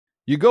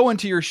You go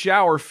into your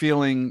shower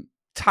feeling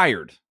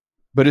tired,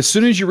 but as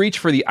soon as you reach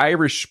for the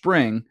Irish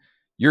Spring,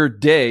 your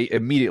day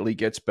immediately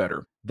gets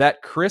better.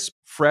 That crisp,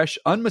 fresh,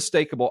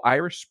 unmistakable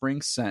Irish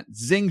Spring scent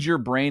zings your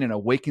brain and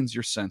awakens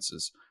your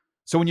senses.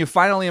 So when you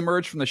finally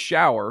emerge from the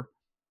shower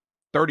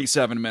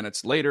 37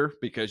 minutes later,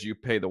 because you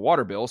pay the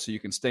water bill so you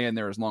can stay in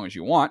there as long as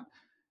you want,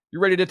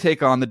 you're ready to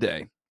take on the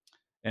day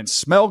and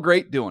smell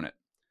great doing it.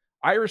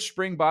 Irish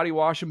Spring Body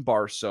Wash and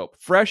Bar Soap.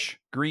 Fresh,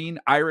 green,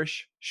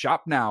 Irish.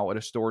 Shop now at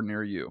a store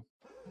near you.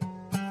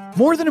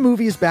 More Than a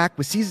Movie is back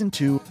with Season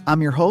 2.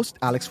 I'm your host,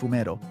 Alex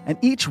Fumero, and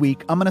each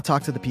week I'm going to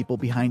talk to the people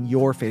behind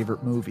your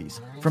favorite movies.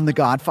 From The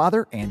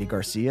Godfather, Andy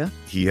Garcia.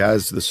 He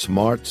has the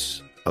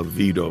smarts of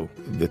Vito,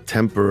 the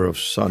temper of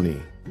Sonny,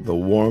 the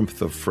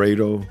warmth of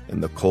Fredo,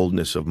 and the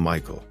coldness of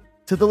Michael.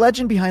 To the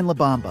legend behind La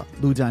Bamba,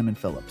 Lou Diamond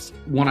Phillips.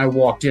 When I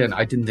walked in,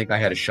 I didn't think I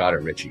had a shot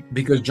at Richie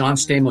because John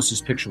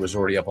Stamos' picture was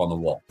already up on the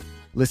wall.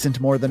 Listen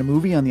to More Than a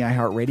Movie on the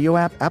iHeartRadio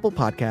app, Apple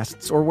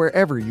Podcasts, or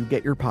wherever you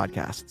get your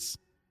podcasts.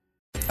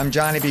 I'm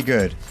Johnny B.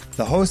 Good,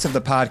 the host of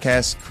the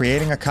podcast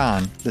Creating a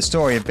Con, the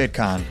story of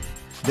Bitcoin.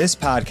 This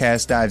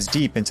podcast dives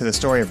deep into the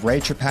story of Ray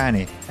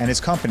Trapani and his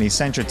company,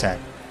 Centratech.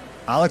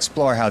 I'll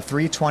explore how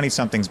three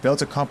 20-somethings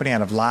built a company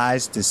out of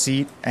lies,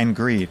 deceit, and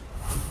greed.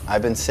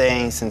 I've been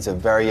saying since a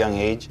very young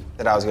age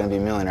that I was going to be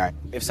a millionaire.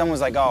 If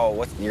someone's like, oh,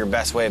 what's your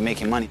best way of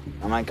making money?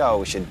 I'm like, oh,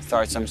 we should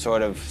start some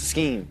sort of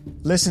scheme.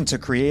 Listen to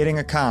Creating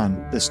a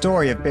Con, the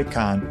story of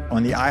Bitcoin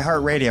on the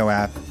iHeartRadio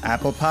app,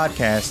 Apple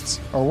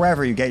Podcasts, or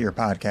wherever you get your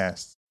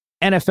podcasts.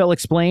 NFL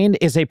Explained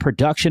is a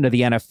production of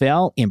the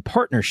NFL in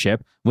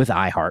partnership with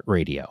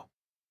iHeartRadio.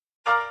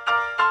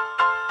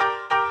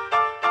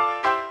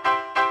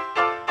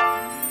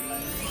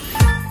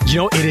 You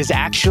know, it is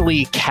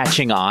actually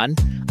catching on.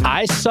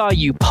 I saw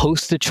you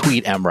post a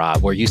tweet,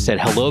 Emrod, where you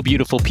said, hello,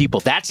 beautiful people.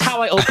 That's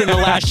how I opened the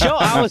last show.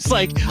 I was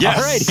like, yes.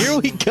 All right,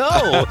 here we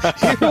go.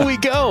 Here we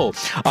go.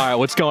 All right,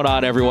 what's going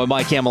on, everyone?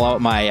 Mike Hamill,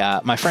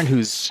 my friend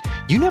who's,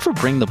 you never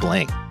bring the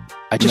bling.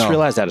 I just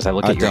realized that as I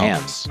look at your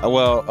hands.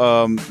 Well,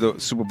 the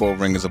Super Bowl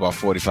ring is about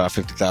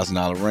 $45,000,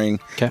 $50,000 ring.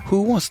 Okay.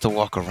 Who wants to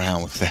walk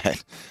around with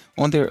that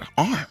on their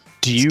arm?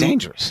 It's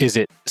dangerous. Is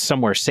it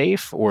somewhere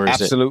safe or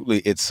is Absolutely,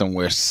 it's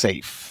somewhere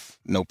safe.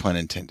 No pun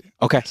intended.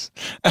 Okay.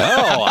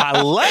 Oh,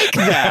 I like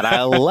that.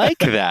 I like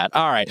that.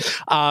 All right.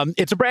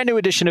 It's a brand new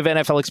edition of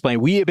NFL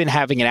Explained. We have been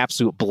having an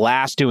absolute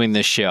blast doing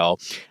this show.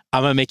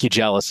 I'm going to make you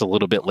jealous a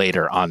little bit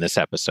later on this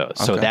episode.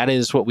 So that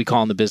is what we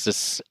call in the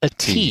business a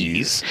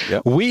tease.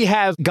 Yep. We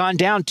have gone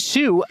down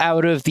 2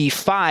 out of the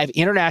 5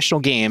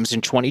 international games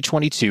in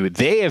 2022.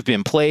 They have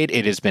been played.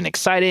 It has been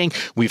exciting.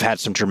 We've had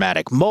some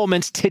dramatic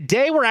moments.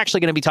 Today, we're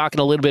actually going to be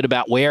talking a little bit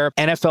about where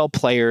NFL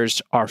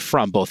players are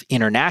from, both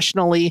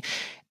internationally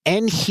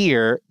and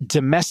here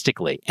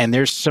domestically. And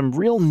there's some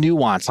real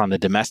nuance on the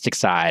domestic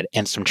side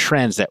and some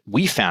trends that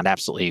we found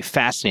absolutely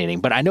fascinating.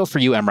 But I know for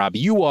you, Emrod,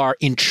 you are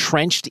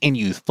entrenched in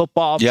youth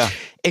football. Yeah.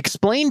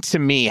 Explain to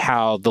me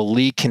how the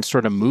league can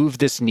sort of move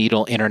this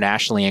needle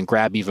internationally and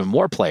grab even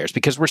more players,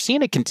 because we're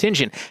seeing a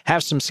contingent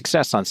have some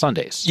success on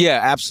Sundays. Yeah,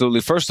 absolutely.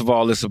 First of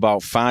all, it's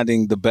about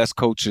finding the best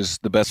coaches,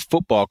 the best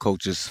football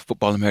coaches,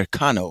 football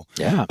Americano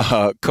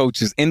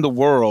coaches in the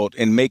world,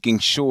 and making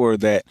sure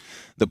that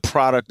the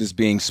product is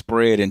being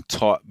spread and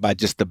taught by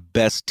just the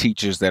best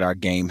teachers that our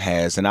game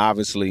has. And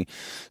obviously,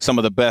 some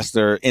of the best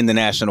are in the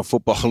National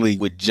Football League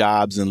with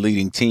jobs and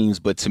leading teams.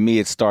 But to me,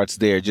 it starts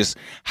there. Just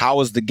how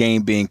is the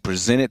game being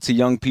presented to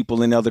young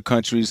people in other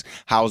countries?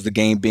 How is the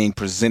game being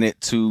presented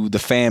to the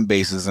fan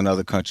bases in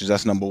other countries?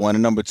 That's number one.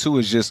 And number two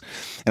is just,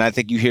 and I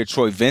think you hear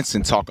Troy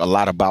Vincent talk a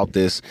lot about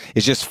this,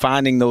 is just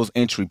finding those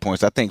entry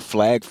points. I think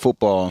flag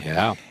football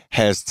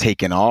has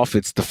taken off.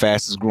 It's the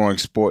fastest growing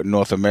sport in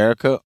North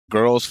America.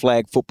 Girls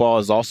flag football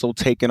is also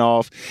taken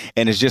off,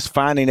 and it's just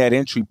finding that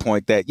entry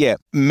point that,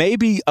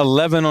 maybe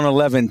 11 on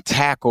 11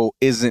 tackle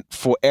isn't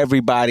for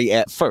everybody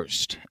at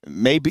first.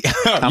 Maybe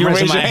I'm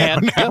raising my hand.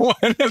 On that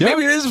one.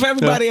 Maybe it is for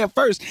everybody at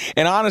first.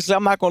 And honestly,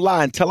 I'm not going to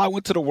lie. Until I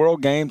went to the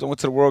World Games, I went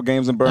to the World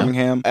Games in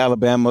Birmingham,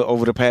 Alabama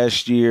over the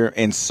past year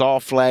and saw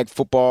flag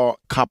football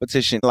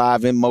competition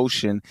live in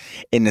motion,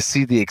 and to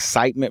see the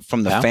excitement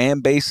from the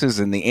fan bases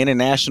and the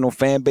international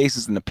fan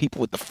bases and the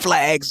people with the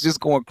flags just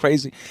going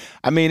crazy.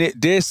 I mean, it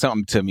did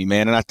something to me,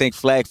 man. And I think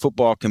flag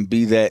football can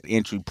be that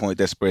entry point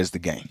that spreads the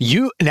game.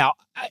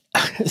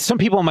 Some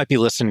people might be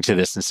listening to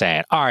this and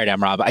saying, all right,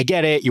 Emrod, I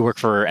get it. You work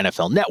for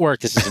NFL Network.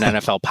 This is an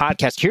NFL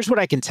podcast. Here's what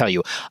I can tell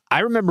you.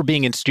 I remember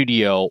being in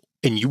studio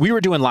and we were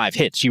doing live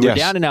hits. You were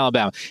down in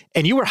Alabama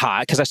and you were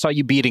hot because I saw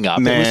you beating up.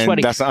 Man, it was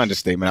sweating. That's an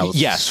understatement. I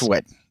was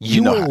sweating.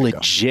 You were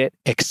legit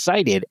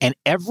excited. And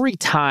every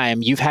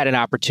time you've had an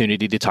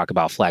opportunity to talk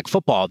about flag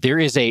football,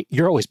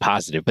 you're always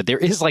positive, but there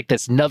is like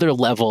this another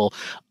level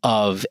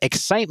of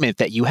excitement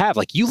that you have.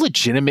 Like you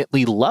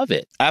legitimately love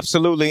it.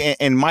 Absolutely.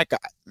 And Mike,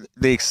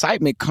 the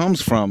excitement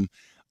comes from,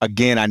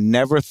 again, I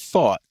never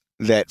thought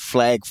that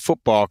flag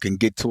football can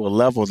get to a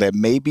level that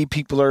maybe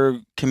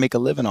people can make a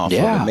living off of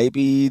it.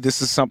 Maybe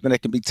this is something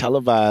that can be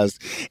televised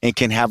and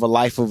can have a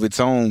life of its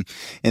own.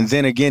 And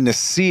then again, to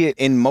see it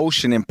in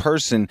motion, in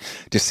person,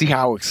 to see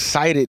how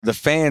excited the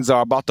fans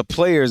are about the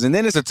players. And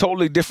then it's a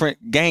totally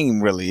different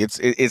game, really.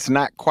 It's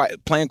not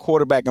quite playing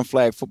quarterback in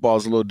flag football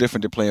is a little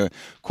different than playing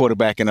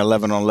quarterback in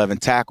 11-on-11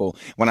 tackle.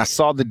 When I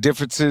saw the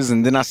differences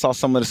and then I saw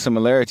some of the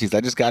similarities,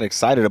 I just got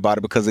excited about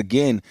it because,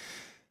 again,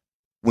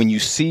 when you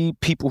see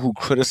people who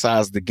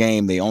criticize the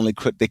game, they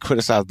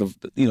criticize the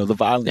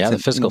violence, the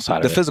physical side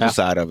of it. The physical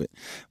side of it.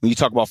 When you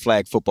talk about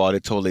flag football,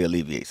 it totally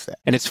alleviates that.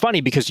 And it's funny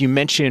because you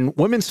mentioned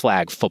women's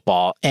flag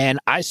football, and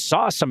I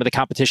saw some of the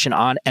competition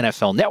on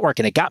NFL Network,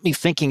 and it got me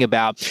thinking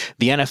about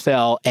the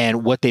NFL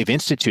and what they've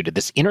instituted,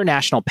 this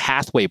International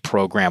Pathway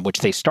Program,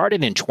 which they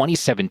started in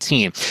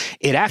 2017.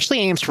 It actually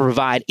aims to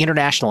provide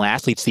international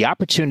athletes the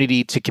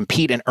opportunity to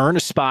compete and earn a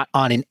spot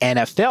on an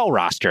NFL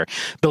roster.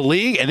 The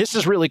league, and this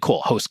is really cool,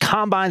 hosts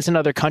combines in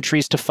other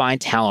countries to find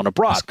talent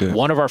abroad.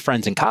 One of our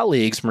friends and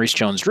colleagues, Maurice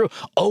Jones-Drew,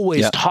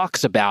 always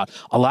talks about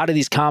a lot of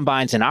these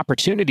combines and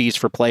opportunities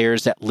for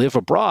players that live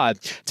abroad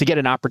to get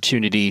an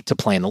opportunity to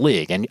play in the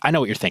league. And I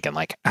know what you're thinking,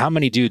 like, how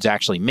many dudes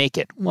actually make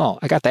it? Well,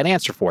 I got that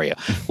answer for you.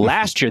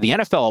 Last year, the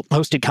NFL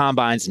hosted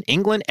combines in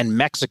England and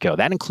Mexico.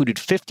 That included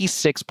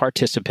 56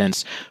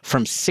 participants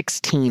from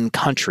 16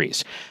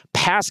 countries.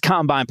 Past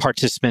combine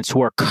participants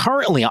who are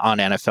currently on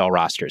NFL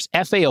rosters: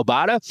 Efe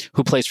Obada,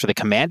 who plays for the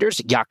Commanders;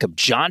 Jakob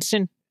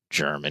Johnson,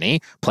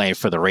 Germany, playing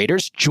for the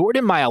Raiders;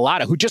 Jordan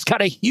Mailata, who just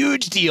got a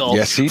huge deal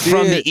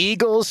from the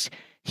Eagles.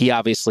 He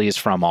obviously is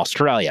from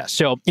Australia.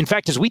 So, in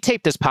fact, as we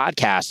tape this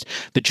podcast,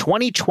 the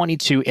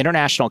 2022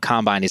 International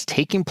Combine is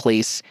taking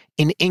place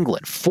in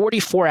England.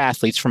 44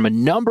 athletes from a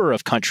number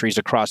of countries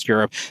across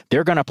Europe,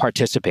 they're going to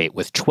participate,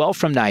 with 12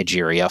 from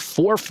Nigeria,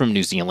 4 from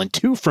New Zealand,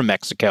 2 from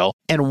Mexico,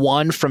 and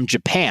 1 from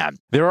Japan.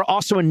 There are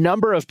also a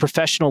number of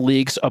professional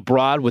leagues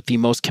abroad, with the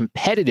most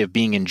competitive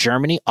being in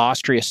Germany,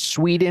 Austria,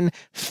 Sweden,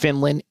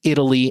 Finland,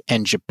 Italy,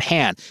 and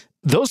Japan.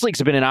 Those leagues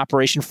have been in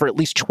operation for at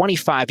least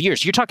 25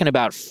 years. You're talking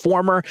about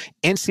former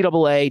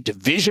NCAA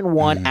Division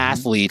I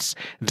athletes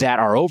that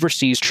are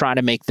overseas trying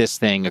to make this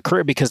thing a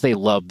career because they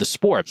love the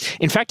sport.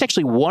 In fact,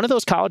 actually, one of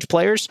those college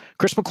players,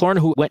 Chris McLaurin,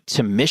 who went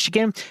to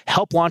Michigan,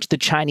 helped launch the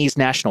Chinese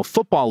National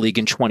Football League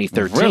in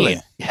 2013.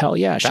 Really? Hell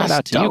yeah. Shout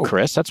out to you,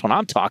 Chris. That's what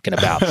I'm talking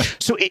about.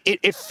 So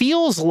it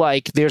feels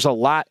like there's a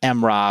lot,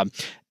 Emrah,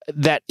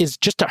 that is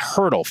just a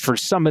hurdle for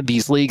some of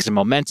these leagues and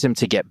momentum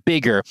to get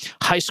bigger.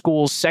 High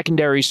schools,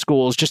 secondary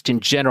schools, just in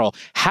general.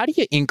 How do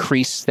you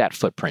increase that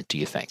footprint, do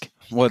you think?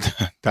 Well,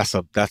 that's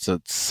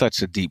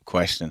such a deep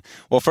question.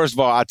 Well, first of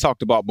all, I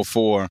talked about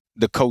before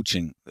the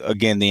coaching.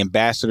 Again, the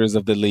ambassadors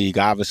of the league,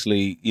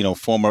 obviously,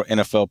 former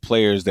NFL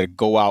players that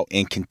go out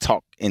and can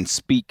talk and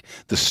speak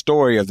the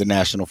story of the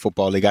National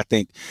Football League. I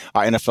think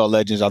our NFL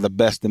legends are the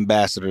best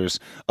ambassadors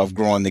of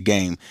growing the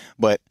game.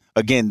 But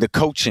again, the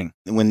coaching.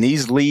 When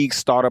these leagues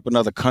start up in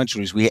other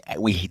countries, we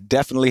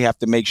definitely have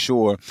to make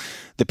sure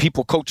the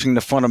people coaching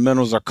the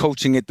fundamentals are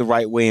coaching it the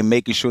right way and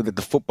making sure that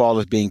the football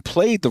is being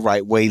played the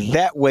right way.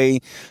 That way,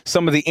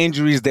 some of the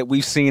injuries that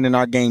we've seen in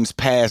our games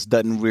past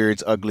doesn't rear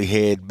its ugly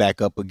head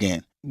back up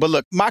again. But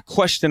look, my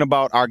question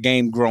about our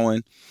game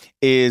growing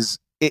is,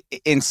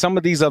 in some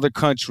of these other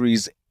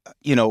countries,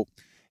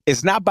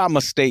 it's not by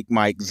mistake,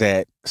 Mike,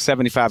 that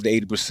 75 to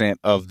 80%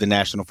 of the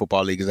National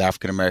Football League is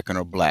African-American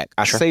or black.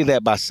 I say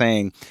that by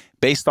saying,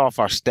 based off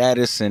our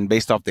status and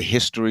based off the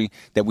history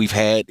that we've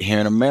had here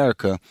in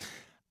America,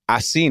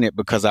 I've seen it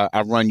because I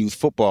run youth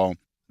football.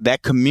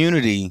 That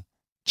community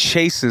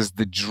chases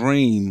the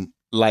dream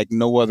like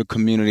no other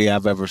community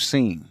I've ever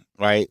seen,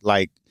 right?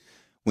 Like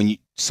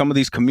some of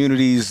these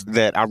communities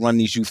that I run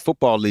these youth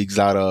football leagues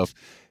out of,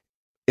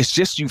 it's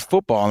just youth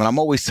football. And I'm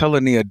always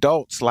telling the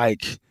adults,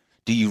 like,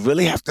 do you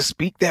really have to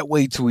speak that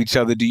way to each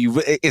other?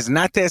 It's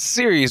not that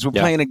serious. We're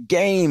playing a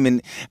game.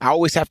 And I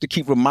always have to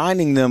keep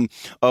reminding them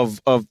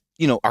of our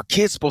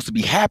kids supposed to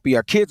be happy.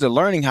 Our kids are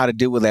learning how to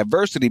deal with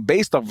adversity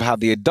based off of how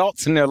the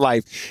adults in their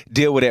life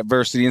deal with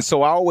adversity. And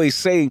so I always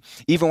say,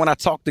 even when I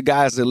talk to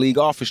guys at league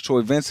office,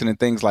 Troy Vincent and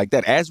things like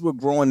that, as we're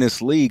growing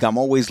this league, I'm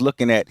always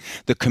looking at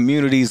the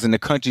communities and the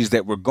countries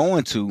that we're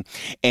going to.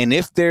 And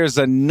if there's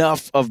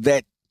enough of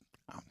that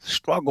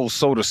struggle,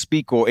 so to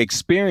speak, or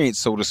experience,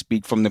 so to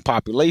speak, from the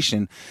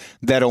population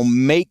that'll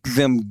make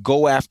them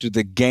go after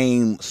the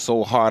game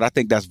so hard, I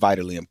think that's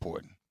vitally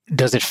important.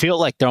 Does it feel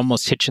like they're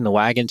almost hitching the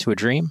wagon to a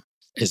dream?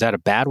 Is that a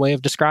bad way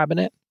of describing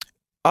it?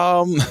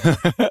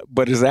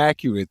 But it's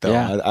accurate, though.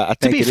 Yeah. I think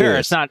to be fair, is.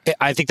 It's not.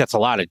 I think that's a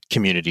lot of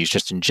communities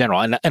just in general,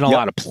 and a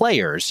lot of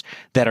players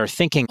that are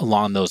thinking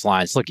along those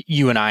lines. Look,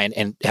 you and I,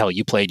 and hell,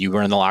 you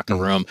were in the locker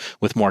room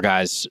with more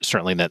guys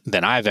certainly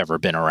than I've ever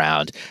been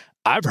around.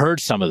 I've heard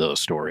some of those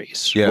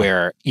stories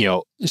where,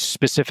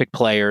 specific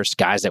players,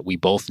 guys that we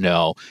both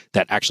know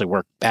that actually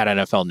work at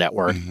NFL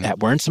Network,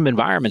 that were in some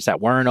environments that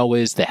weren't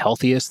always the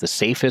healthiest, the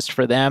safest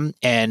for them.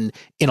 And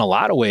in a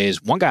lot of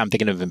ways, one guy I'm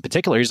thinking of in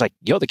particular, he's like,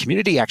 the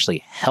community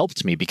actually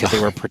helped me because they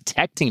were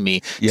protecting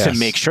me to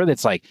make sure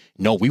that's like,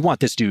 no, we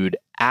want this dude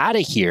out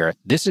of here,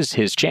 this is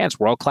his chance.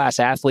 World-class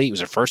athlete. He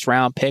was a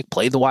first-round pick,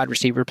 played the wide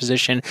receiver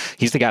position.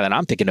 He's the guy that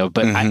I'm thinking of.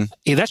 But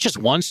that's just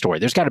one story.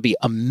 There's got to be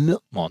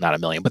not a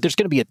million, but there's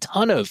going to be a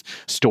ton of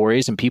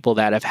stories and people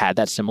that have had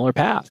that similar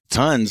path.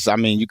 Tons. I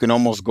mean, you can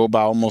almost go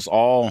by almost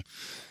all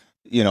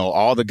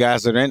the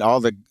guys that are in, all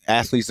the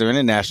athletes that are in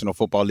the National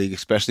Football League,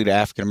 especially the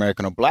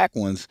African-American or black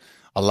ones.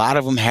 A lot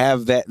of them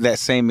have that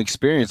same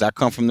experience. I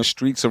come from the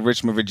streets of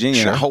Richmond,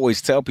 Virginia, and I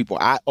always tell people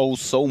I owe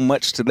so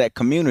much to that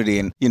community.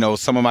 And,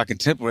 some of my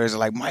contemporaries are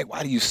like, Mike,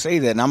 why do you say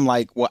that? And I'm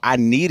like, well, I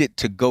needed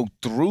to go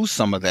through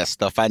some of that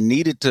stuff. I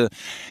needed to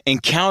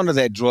encounter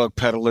that drug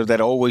peddler that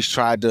always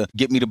tried to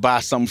get me to buy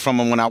something from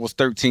him when I was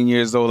 13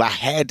 years old. I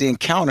had to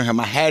encounter him.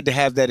 I had to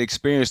have that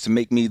experience to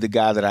make me the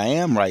guy that I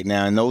am right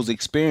now. And those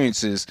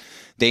experiences,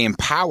 they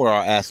empower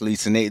our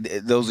athletes, and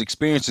those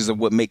experiences are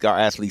what make our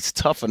athletes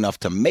tough enough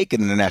to make it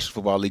in the National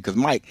Football League. Because,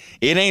 Mike,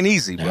 it ain't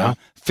easy, bro. Yeah.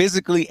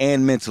 Physically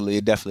and mentally,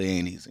 it definitely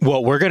ain't easy.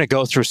 Well, we're going to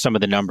go through some of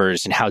the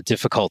numbers and how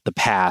difficult the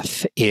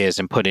path is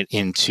and put it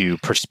into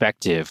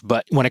perspective.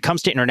 But when it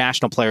comes to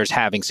international players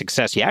having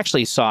success, you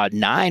actually saw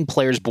 9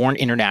 players born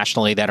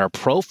internationally that are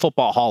Pro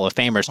Football Hall of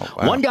Famers. Oh,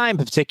 wow. One guy in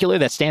particular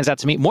that stands out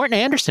to me, Morten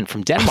Andersen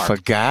from Denmark. I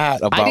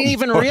forgot about I didn't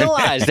even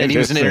realize that he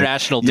was an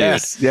international dude.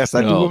 Yes,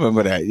 I do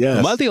remember that. Yes.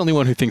 Am I the only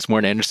one who thinks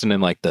Morten Andersen in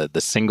like the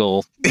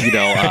single,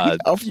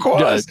 of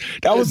course.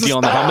 That was his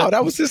style.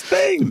 That was his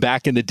thing.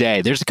 Back in the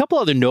day. There's a couple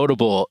other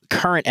notable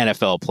current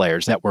NFL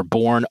players that were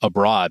born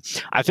abroad.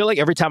 I feel like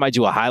every time I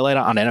do a highlight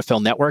on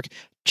NFL Network,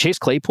 Chase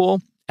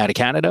Claypool out of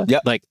Canada,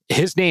 like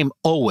his name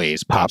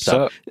always pops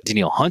up.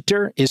 Danielle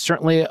Hunter is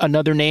certainly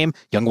another name.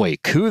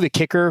 Younghoe Koo, the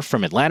kicker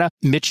from Atlanta.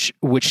 Mitch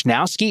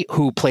Wishnowsky,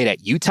 who played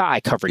at Utah. I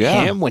covered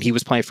him when he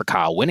was playing for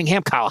Kyle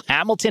Whittingham. Kyle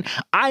Hamilton.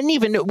 I didn't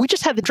even know. We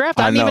just had the draft.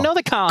 I didn't even know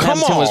that Kyle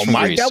Hamilton was from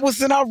Mike, Greece. that was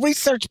in our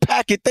research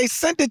packet. They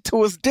sent it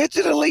to us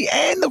digitally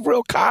and the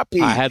real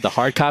copy. I had the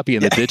hard copy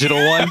and the digital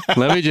one.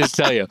 Let me just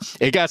tell you,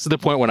 it got to the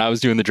point when I was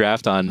doing the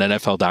draft on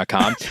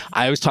NFL.com,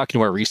 I was talking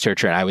to our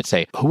researcher and I would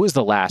say, who was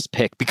the last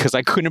pick? Because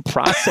I couldn't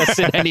process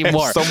it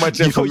anymore. So much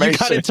information. You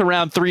got into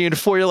round 3 and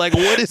 4. You're like,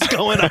 what is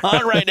going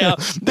on right now?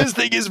 This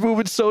thing is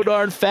moving so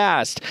darn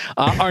fast.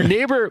 Our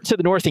neighbor to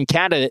the north in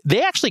Canada,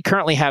 they actually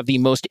currently have the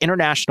most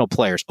international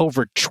players,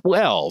 over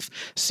 12.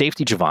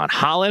 Safety Javon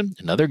Holland,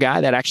 another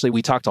guy that actually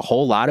we talked a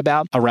whole lot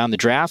about around the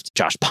draft.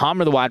 Josh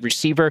Palmer, the wide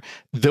receiver.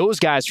 Those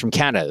guys from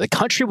Canada. The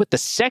country with the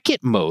second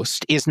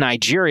most is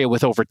Nigeria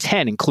with over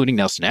 10, including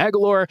Nelson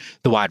Aguilar,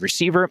 the wide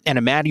receiver, and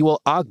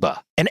Emmanuel Ogba.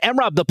 And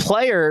Emrob, the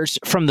players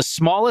from the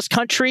smallest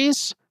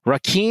countries,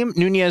 Raheem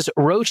Nunez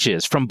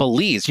Roches from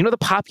Belize. You know the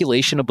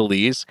population of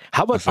Belize?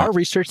 How about our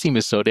research team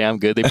is so damn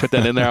good. They put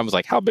that in there. I was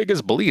like, how big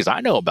is Belize? I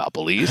know about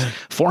Belize.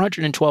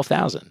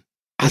 412,000.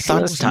 I thought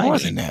it was tiny. More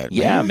than that.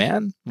 Yeah,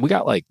 man. We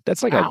got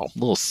that's like a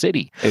little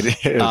city.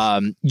 It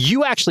is.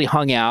 You actually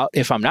hung out,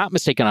 if I'm not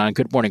mistaken, on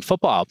Good Morning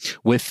Football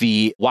with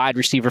the wide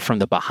receiver from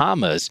the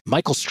Bahamas,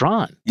 Michael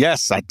Strawn.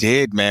 Yes, I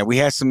did, man. We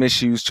had some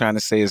issues trying to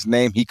say his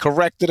name. He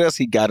corrected us.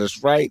 He got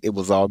us right. It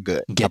was all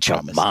good. Get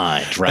your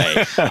mind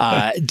right.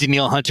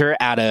 Danielle Hunter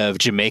out of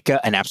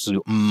Jamaica, an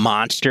absolute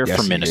monster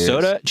from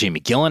Minnesota. Jamie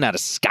Gillan out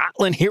of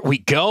Scotland. Here we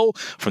go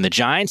from the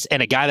Giants.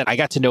 And a guy that I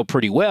got to know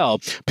pretty well,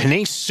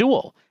 Penei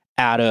Sewell,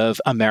 out of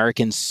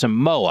American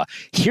Samoa.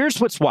 Here's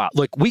what's wild.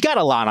 Look, we got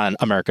a lot on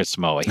American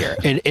Samoa here.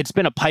 It's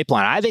been a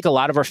pipeline. I think a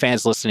lot of our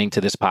fans listening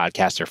to this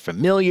podcast are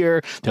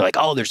familiar. They're like,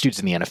 oh, there's dudes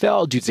in the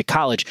NFL, dudes at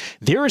college.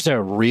 There is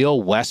a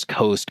real West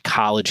Coast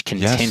college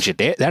contingent.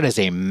 That is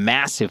a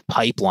massive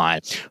pipeline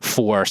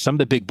for some of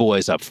the big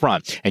boys up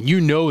front. And you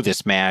know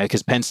this, man,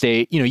 because Penn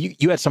State,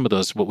 you had some of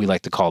those, what we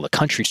like to call the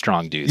country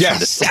strong dudes from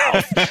the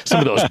South. Some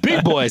of those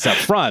big boys up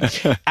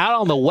front. Out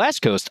on the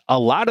West Coast, a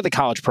lot of the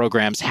college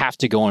programs have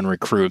to go and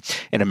recruit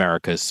in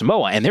America's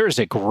Samoa. And there is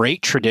a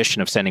great tradition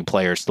of sending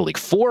players to the league.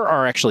 4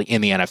 are actually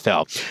in the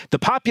NFL. The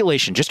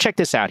population, just check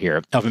this out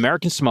here, of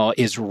American Samoa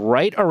is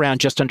right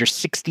around just under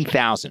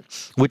 60,000,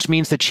 which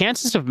means the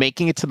chances of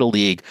making it to the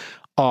league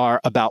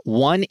are about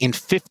 1 in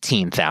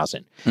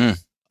 15,000. So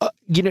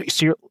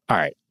you're, all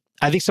right.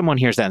 I think someone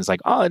hears that and is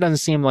like, oh, it doesn't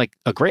seem like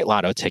a great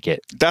lotto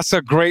ticket. That's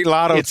a great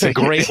lotto ticket. It's a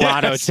great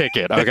lotto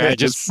ticket, okay?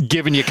 Just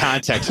giving you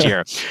context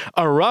here.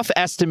 A rough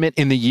estimate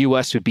in the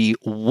U.S. would be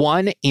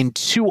 1 in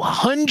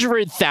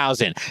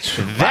 200,000.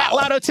 That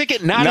lotto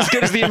ticket, not as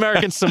good as the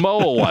American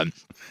Samoa one.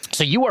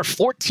 So you are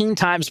 14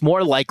 times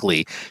more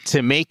likely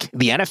to make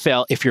the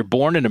NFL if you're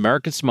born in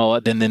American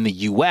Samoa than in the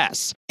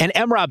U.S. And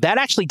Emrob, that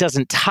actually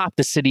doesn't top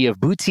the city of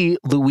Butte,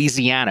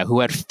 Louisiana, who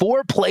had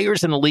 4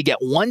 players in the league at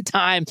one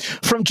time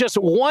from just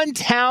one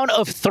town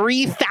of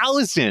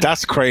 3,000.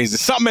 That's crazy.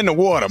 Something in the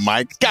water,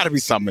 Mike. Got to be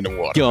something in the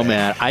water. Yo,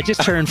 man, I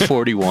just turned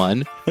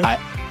 41. I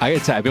gotta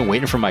tell you, I've been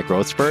waiting for my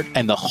growth spurt,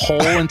 and the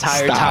whole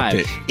entire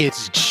time,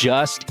 it's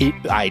just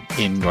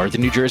in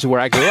northern New Jersey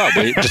where I grew up.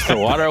 Just the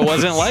water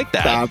wasn't like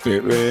that. Stop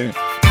it, man.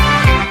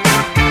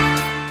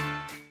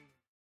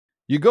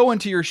 You go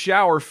into your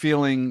shower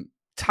feeling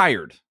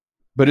tired,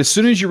 but as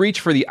soon as you reach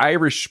for the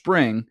Irish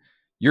Spring,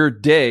 your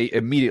day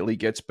immediately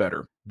gets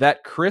better.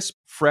 That crisp,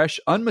 fresh,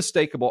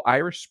 unmistakable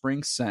Irish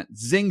Spring scent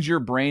zings your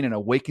brain and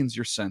awakens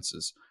your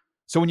senses.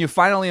 So when you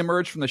finally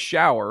emerge from the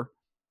shower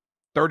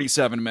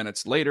 37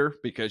 minutes later,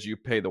 because you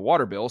pay the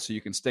water bill so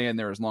you can stay in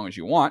there as long as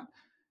you want,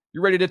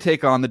 you're ready to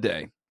take on the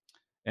day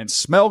and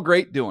smell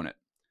great doing it.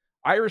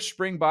 Irish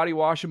Spring Body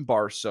Wash and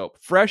Bar Soap.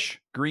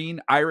 Fresh, green,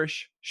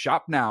 Irish.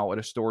 Shop now at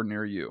a store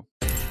near you.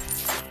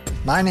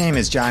 My name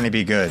is Johnny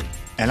B. Good,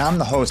 and I'm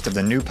the host of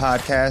the new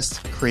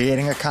podcast,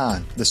 Creating a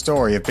Con, the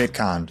story of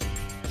Bitcon.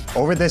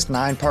 Over this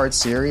 9-part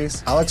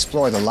series, I'll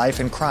explore the life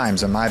and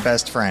crimes of my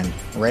best friend,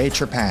 Ray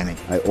Trapani.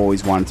 I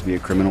always wanted to be a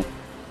criminal.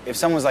 If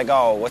someone's like,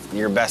 oh, what's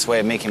your best way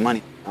of making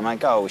money? I'm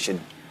like, oh, we should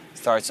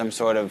start some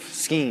sort of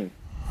scheme.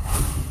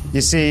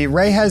 You see,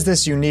 Ray has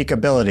this unique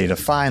ability to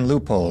find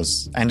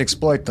loopholes and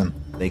exploit them.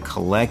 They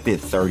collected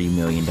 $30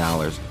 million.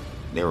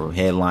 There were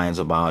headlines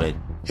about it.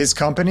 His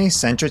company,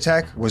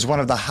 Centratech, was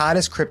one of the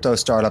hottest crypto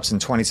startups in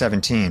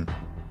 2017.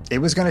 It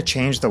was going to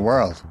change the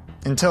world,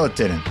 until it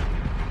didn't.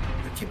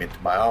 I came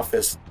into my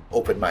office,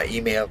 opened my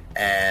email,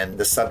 and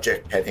the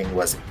subject heading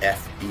was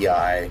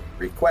FBI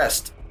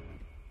request.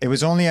 It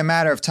was only a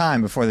matter of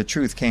time before the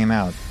truth came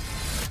out.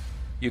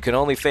 You can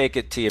only fake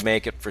it till you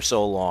make it for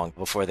so long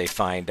before they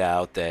find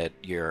out that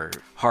your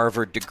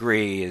Harvard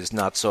degree is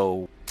not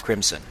so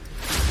crimson.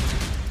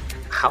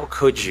 How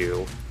could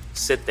you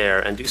sit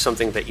there and do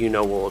something that you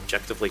know will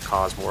objectively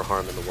cause more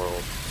harm in the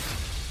world?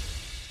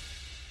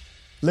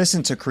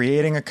 Listen to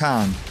Creating a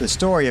Con, the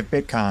story of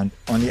Bitcon,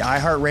 on the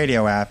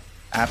iHeartRadio app,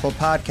 Apple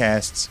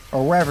Podcasts,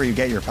 or wherever you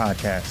get your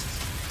podcasts.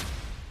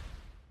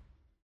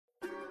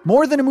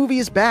 More Than a Movie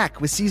is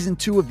back with Season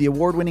 2 of the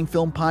award-winning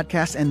film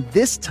podcast, and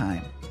this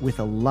time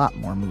with a lot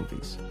more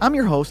movies. I'm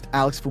your host,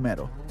 Alex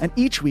Fumero, and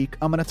each week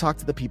I'm going to talk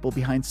to the people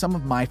behind some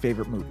of my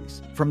favorite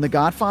movies. From The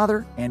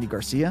Godfather, Andy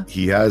Garcia.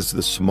 He has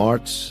the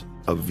smarts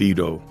of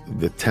Vito,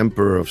 the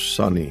temper of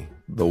Sonny,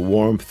 the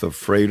warmth of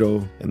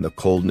Fredo, and the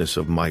coldness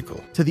of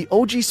Michael. To the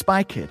OG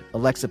Spy Kid,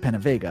 Alexa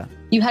Penavega.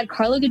 You had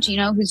Carla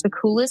Gugino, who's the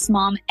coolest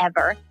mom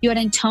ever. You had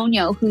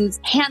Antonio, who's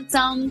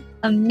handsome,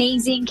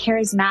 amazing,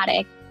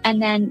 charismatic.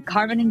 And then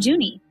Carvin and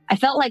Junie. I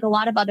felt like a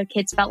lot of other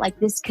kids felt like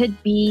this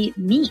could be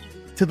me.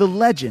 To the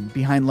legend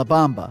behind La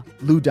Bamba,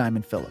 Lou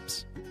Diamond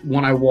Phillips.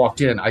 When I walked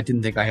in, I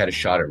didn't think I had a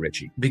shot at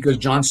Richie because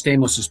John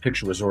Stamos'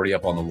 picture was already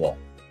up on the wall.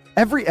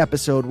 Every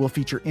episode will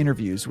feature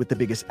interviews with the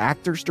biggest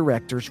actors,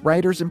 directors,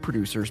 writers, and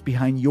producers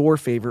behind your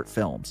favorite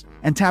films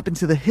and tap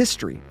into the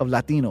history of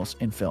Latinos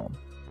in film.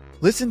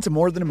 Listen to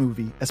More Than a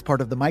Movie as part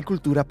of the My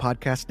Cultura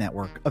Podcast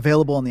Network,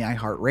 available on the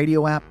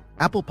iHeartRadio app,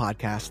 Apple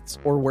Podcasts,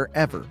 or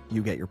wherever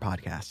you get your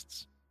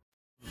podcasts.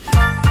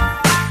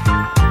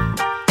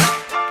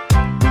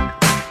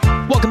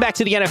 Welcome back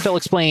to the NFL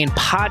Explained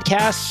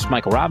podcast.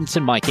 Michael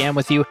Robinson, Mike Ann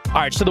with you. All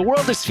right, so the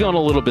world is feeling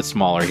a little bit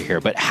smaller here,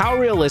 but how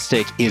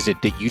realistic is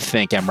it that you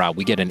think, Emrod,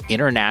 we get an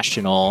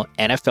international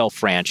NFL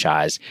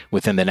franchise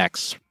within the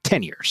next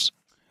 10 years?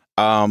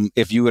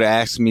 If you would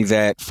have asked me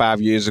that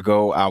 5 years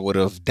ago, I would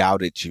have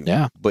doubted you.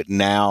 Yeah. But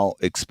now,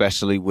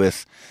 especially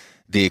with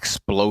the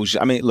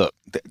explosion. I mean, look,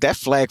 that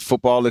flag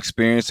football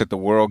experience at the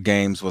World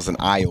Games was an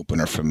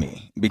eye-opener for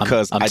me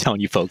because I'm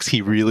telling you folks,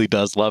 he really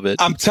does love it.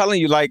 I'm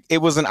telling you, like, it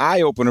was an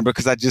eye-opener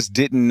because I just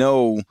didn't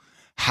know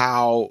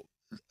how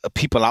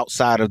people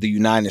outside of the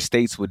United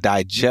States would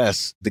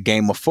digest the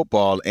game of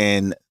football,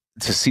 and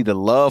to see the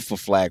love for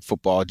flag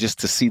football, just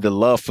to see the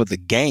love for the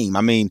game.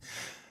 I mean,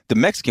 the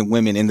Mexican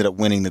women ended up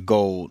winning the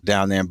gold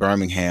down there in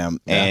Birmingham,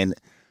 and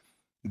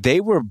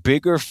they were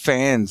bigger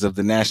fans of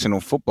the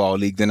National Football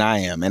League than I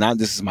am. And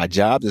this is my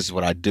job. This is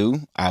what I do.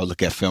 I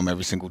look at film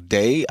every single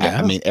day.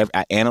 Yeah.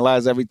 I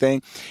analyze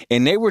everything.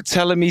 And they were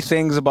telling me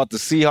things about the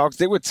Seahawks.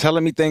 They were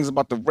telling me things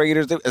about the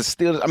Raiders.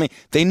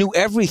 They knew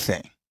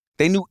everything.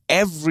 They knew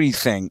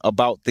everything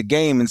about the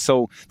game. And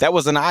so that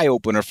was an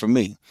eye-opener for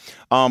me.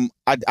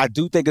 I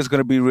do think it's going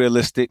to be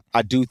realistic.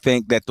 I do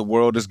think that the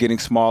world is getting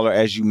smaller,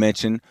 as you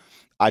mentioned.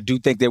 I do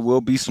think there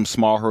will be some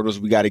small hurdles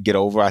we got to get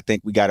over. I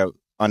think we got to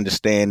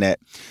understand that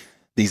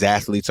these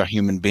athletes are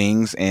human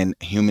beings, and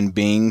human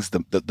beings,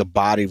 the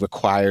body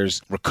requires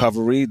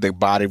recovery. The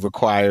body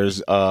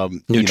requires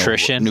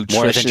nutrition,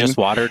 more than just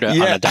water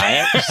on a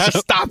diet.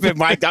 Stop it,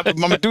 Mike. I'm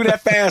going to do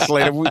that fast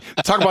later. We'll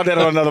talk about that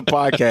on another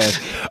podcast.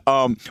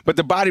 But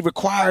the body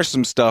requires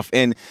some stuff.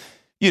 And,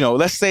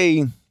 let's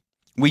say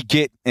we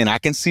get, and I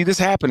can see this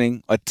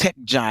happening, a tech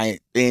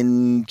giant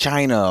in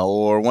China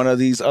or one of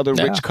these other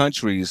rich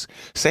countries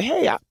say,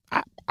 hey,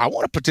 I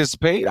want to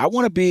participate. I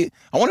want to be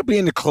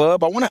in the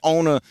club. I want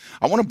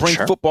to bring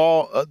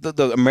football,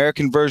 the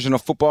American version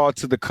of football,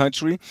 to the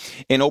country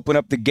and open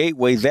up the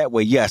gateway that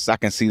way. Yes, I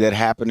can see that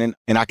happening.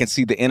 And I can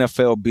see the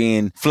NFL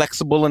being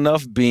flexible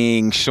enough,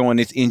 showing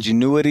its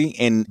ingenuity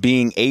and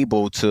being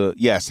able to,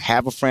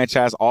 have a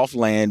franchise off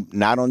land,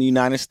 not on the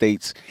United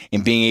States,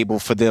 and being able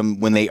for them,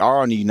 when they are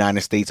on the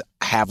United States,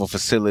 have a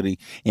facility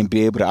and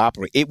be able to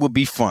operate. It would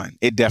be fun.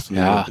 It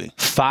definitely will be.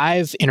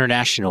 5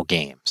 international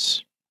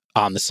games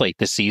on the slate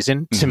this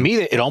season. To me,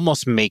 it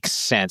almost makes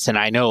sense. And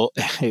I know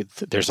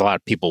there's a lot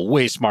of people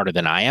way smarter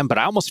than I am, but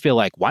I almost feel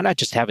like, why not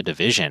just have a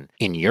division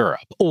in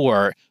Europe?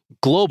 Or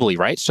globally,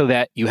 right? So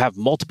that you have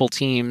multiple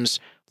teams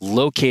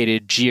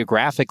located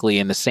geographically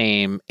in the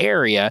same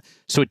area.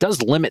 So it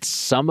does limit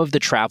some of the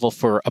travel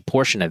for a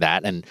portion of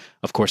that. And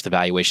of course, the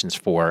valuations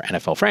for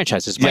NFL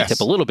franchises might tip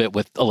a little bit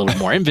with a little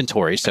more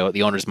inventory. So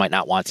the owners might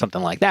not want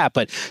something like that.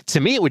 But to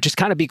me, it would just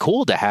kind of be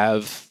cool to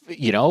have,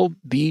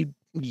 the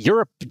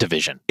Europe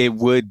division. It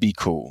would be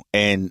cool.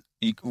 And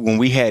when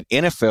we had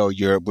NFL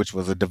Europe, which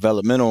was a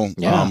developmental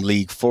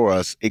league for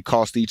us, it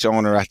cost each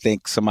owner, I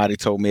think somebody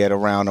told me, at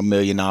around $1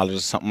 million or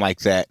something like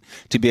that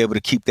to be able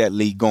to keep that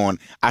league going.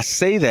 I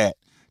say that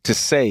to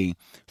say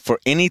for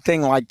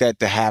anything like that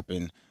to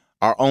happen,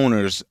 our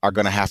owners are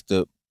going to have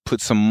to put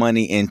some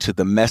money into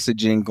the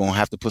messaging, going to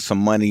have to put some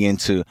money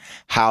into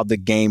how the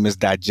game is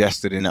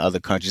digested in other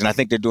countries. And I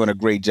think they're doing a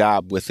great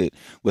job with it,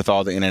 with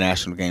all the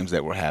international games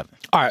that we're having.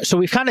 All right, so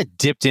we've kind of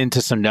dipped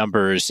into some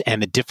numbers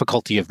and the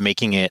difficulty of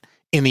making it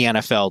in the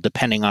NFL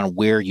depending on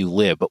where you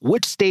live. But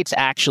which states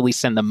actually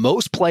send the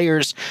most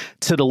players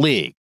to the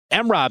league?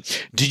 M-Rob,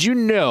 did you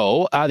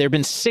know there have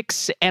been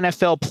 6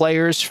 NFL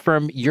players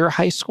from your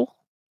high school?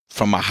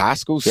 From my high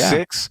school?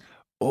 6?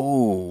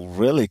 Oh,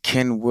 really?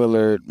 Ken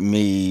Willard,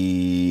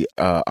 me,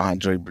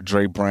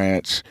 Dre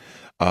Branch,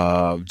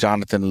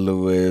 Jonathan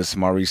Lewis,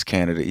 Maurice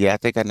Canada. Yeah, I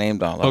think I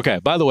named all of them. Okay,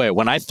 by the way,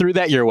 when I threw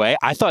that your way,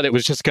 I thought it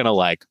was just going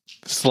to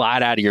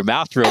slide out of your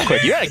mouth real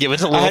quick. You got to give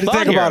it a little thought. I had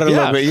to think about it a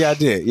little bit. Yeah, I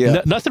did.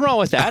 Yeah. Nothing wrong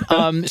with that.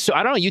 So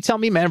I don't know. You tell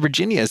me, man,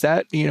 Virginia, is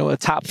that, a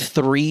top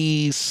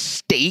 3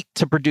 state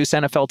to produce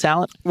NFL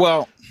talent?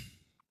 Well,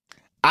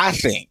 I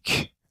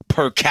think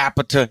per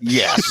capita,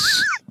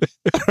 yes.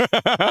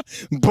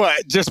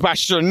 But just by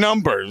sheer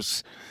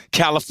numbers,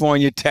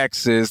 California,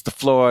 Texas, the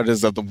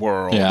Floridas of the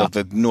world, of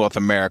the North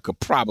America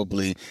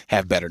probably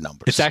have better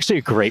numbers. It's actually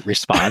a great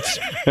response.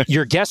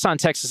 Your guess on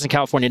Texas and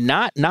California,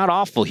 not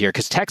awful here,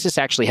 because Texas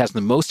actually has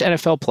the most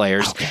NFL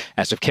players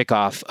as of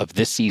kickoff of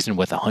this season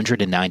with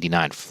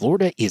 199.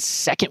 Florida is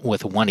second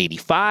with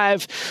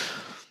 185.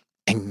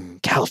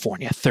 And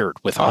California third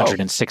with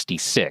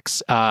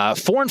 166. 4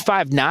 and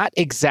 5, not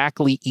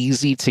exactly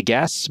easy to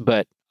guess,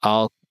 but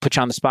I'll put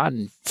you on the spot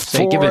and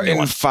say, give it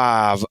 4 and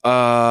 5.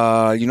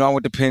 I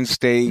went to Penn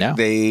State. No.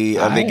 They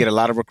get a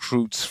lot of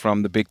recruits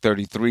from the Big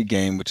 33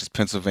 game, which is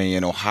Pennsylvania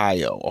and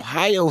Ohio.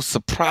 Ohio,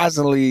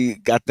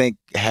 surprisingly, I think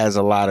has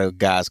a lot of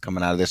guys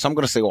coming out of there. So I'm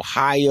going to say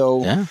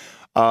Ohio,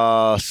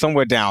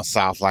 somewhere down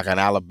south, like an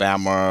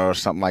Alabama or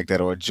something like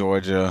that, or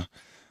Georgia.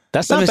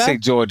 That's not bad. Let me say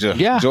Georgia.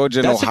 Yeah, Georgia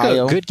and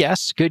Ohio. Good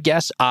guess. Good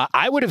guess.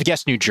 I would have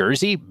guessed New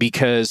Jersey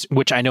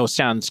which I know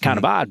sounds kind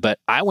of odd, but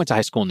I went to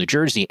high school in New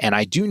Jersey, and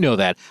I do know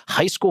that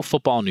high school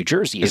football in New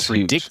Jersey is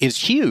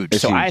huge.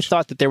 So I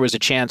thought that there was a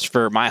chance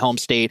for my home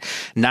state.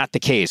 Not the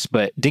case,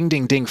 but ding,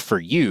 ding, ding for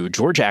you.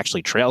 Georgia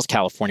actually trails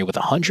California with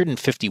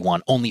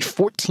 151, only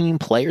 14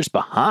 players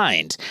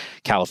behind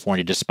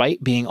California,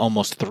 despite being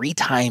almost 3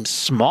 times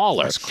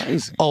smaller. That's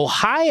crazy.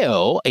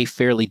 Ohio, a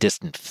fairly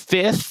distant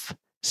 5th.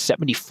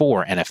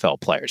 74 NFL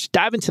players.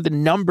 Dive into the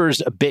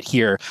numbers a bit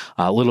here,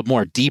 a little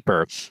more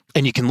deeper,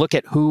 and you can look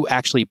at who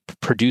actually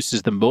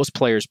produces the most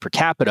players per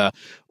capita,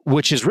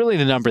 which is really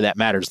the number that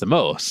matters the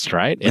most,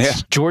 right?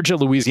 It's Georgia,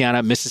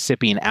 Louisiana,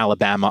 Mississippi, and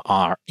Alabama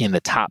are in the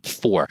top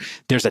 4.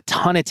 There's a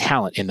ton of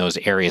talent in those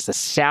areas. The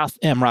South,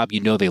 M-Rob,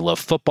 they love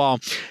football.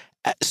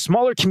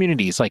 Smaller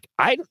communities,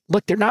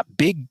 they're not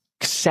big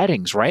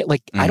settings, right?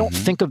 I don't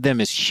think of them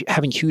as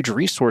having huge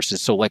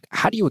resources. So,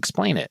 how do you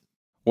explain it?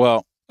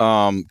 Well,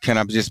 can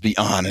I just be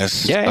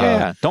honest?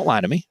 Yeah. Don't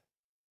lie to me.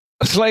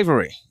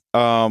 Slavery.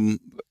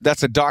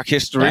 That's a dark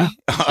history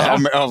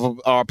of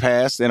our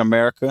past in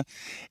America.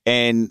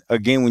 And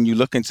again, when you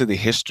look into the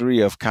history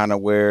of kind of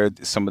where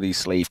some of these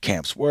slave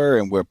camps were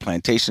and where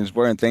plantations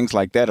were and things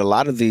like that, a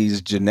lot of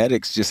these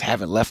genetics just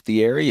haven't left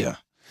the area.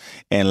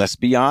 And let's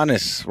be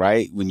honest,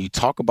 right? When you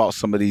talk about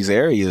some of these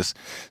areas,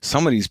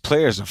 some of these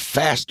players are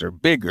faster,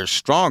 bigger,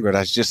 stronger.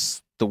 That's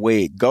just the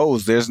way it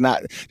goes. There's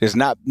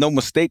no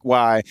mistake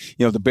why,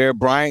 the Bear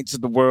Bryants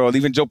of the world,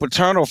 even Joe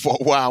Paterno for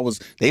a while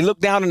they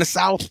looked down in the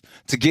South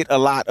to get a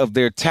lot of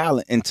their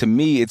talent. And to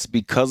me, it's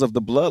because of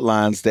the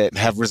bloodlines that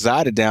have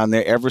resided down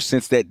there ever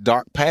since that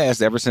dark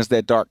past, ever since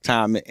that dark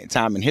time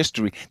in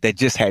history that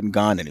just hadn't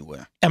gone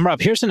anywhere. And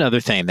Rob, here's another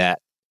thing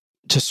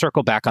to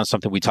circle back on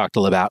something we talked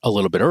about a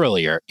little bit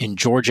earlier, in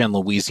Georgia and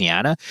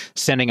Louisiana,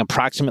 sending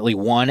approximately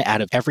 1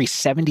 out of every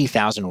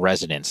 70,000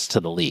 residents to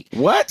the league.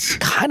 What?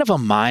 Kind of a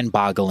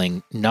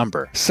mind-boggling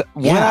number.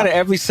 One out of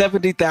every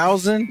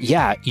 70,000?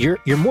 Yeah, you're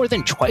more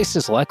than twice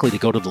as likely to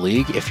go to the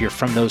league if you're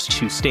from those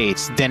 2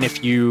 states than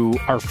if you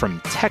are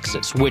from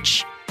Texas,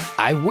 which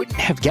I wouldn't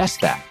have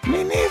guessed that.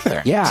 Me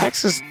neither. Yeah.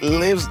 Texas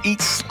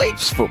eats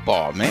slaves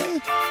football,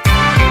 man.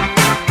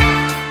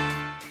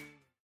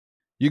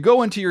 You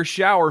go into your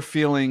shower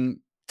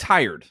feeling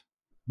tired,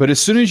 but as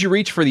soon as you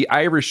reach for the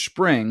Irish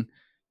Spring,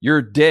 your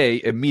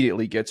day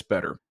immediately gets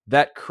better.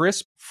 That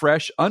crisp,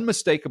 fresh,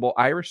 unmistakable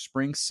Irish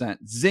Spring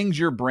scent zings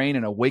your brain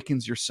and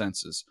awakens your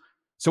senses.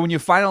 So when you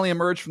finally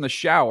emerge from the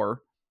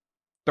shower,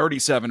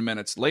 37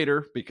 minutes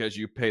later, because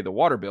you pay the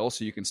water bill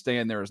so you can stay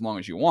in there as long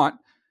as you want,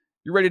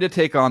 you're ready to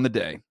take on the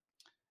day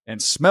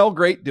and smell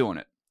great doing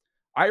it.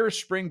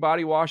 Irish Spring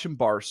Body Wash and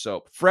Bar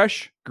Soap.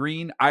 Fresh,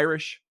 green,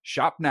 Irish.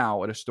 Shop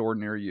now at a store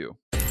near you.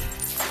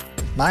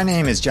 My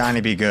name is Johnny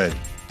B. Good,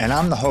 and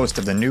I'm the host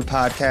of the new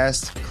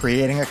podcast,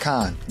 Creating a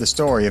Con, the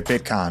story of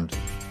Bitcon.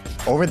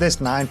 Over this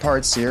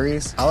 9-part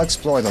series, I'll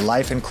explore the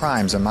life and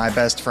crimes of my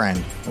best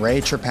friend, Ray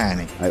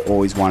Trapani. I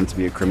always wanted to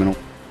be a criminal.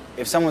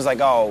 If someone's like,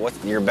 oh,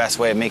 what's your best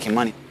way of making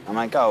money? I'm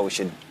like, oh, we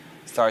should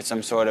start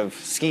some sort of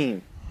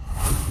scheme.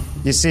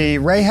 You see,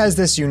 Ray has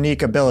this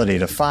unique ability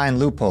to find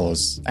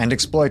loopholes and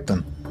exploit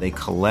them. They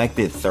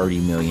collected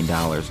 $30 million.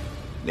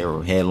 There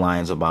were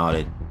headlines about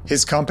it.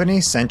 His company,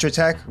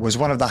 Centratech, was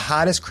one of the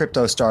hottest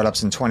crypto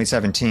startups in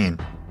 2017.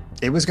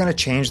 It was going to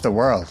change the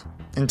world,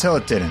 until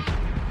it didn't.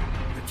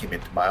 I came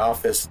into my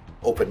office,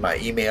 opened my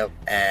email,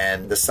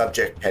 and the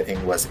subject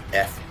heading was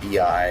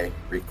FBI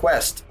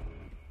request.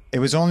 It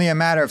was only a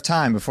matter of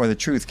time before the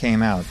truth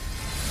came out.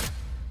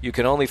 You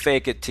can only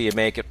fake it till you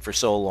make it for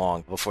so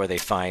long before they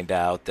find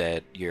out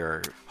that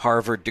your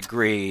Harvard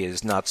degree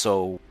is not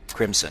so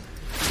crimson.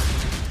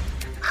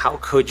 How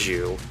could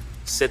you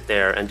sit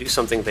there and do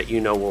something that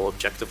you know will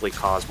objectively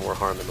cause more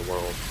harm in the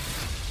world?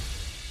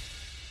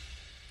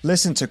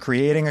 Listen to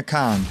Creating a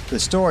Con, the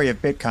story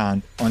of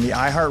Bitcon, on the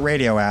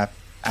iHeartRadio app,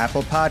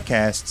 Apple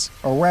Podcasts,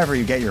 or wherever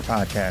you get your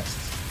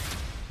podcasts.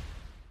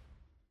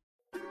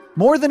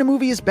 More Than a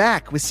Movie is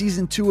back with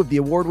Season 2 of the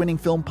award-winning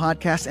film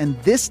podcast, and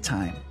this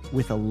time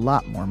with a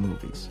lot more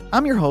movies.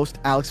 I'm your host,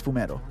 Alex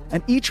Fumero,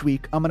 and each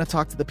week I'm going to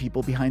talk to the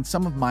people behind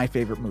some of my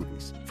favorite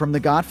movies. From The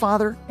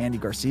Godfather, Andy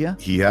Garcia.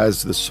 He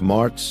has the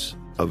smarts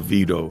of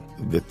Vito,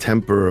 the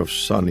temper of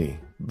Sonny,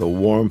 the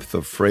warmth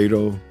of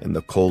Fredo, and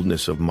the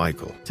coldness of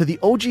Michael. To the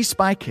OG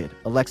Spy Kid,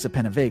 Alexa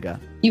Penavega.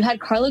 You had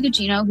Carla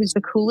Gugino, who's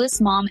the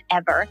coolest mom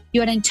ever.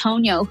 You had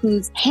Antonio,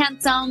 who's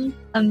handsome,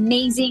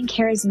 amazing,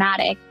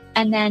 charismatic.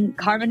 And then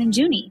Carvin and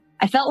Junie.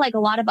 I felt like a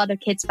lot of other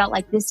kids felt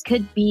like this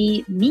could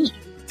be me.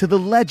 To the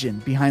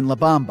legend behind La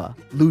Bamba,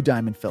 Lou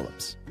Diamond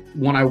Phillips.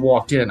 When I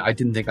walked in, I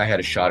didn't think I had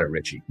a shot at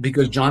Richie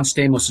because John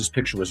Stamos'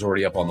 picture was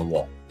already up on the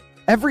wall.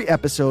 Every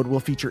episode will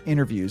feature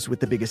interviews with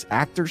the biggest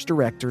actors,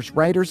 directors,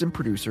 writers, and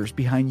producers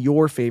behind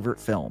your favorite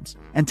films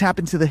and tap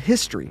into the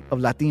history of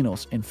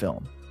Latinos in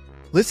film.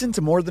 Listen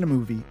to More Than a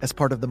Movie as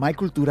part of the My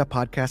Cultura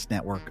podcast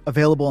network,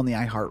 available on the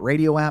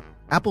iHeartRadio app,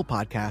 Apple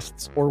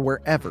Podcasts, or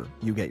wherever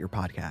you get your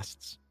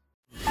podcasts.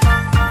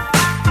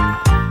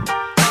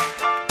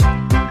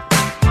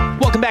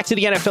 Welcome back to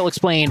the NFL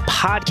Explained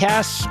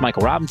podcast.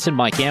 Michael Robinson,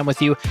 Mike Yam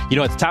with you. You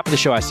know, at the top of the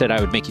show, I said I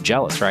would make you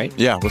jealous, right?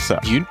 Yeah, what's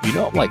up? You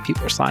know, like,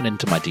 people are sliding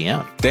into my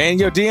DM. They in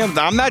your DM?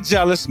 I'm not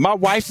jealous. My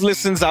wife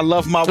listens. I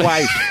love my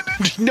wife.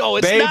 No,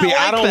 it's Baby, not like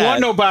I don't that.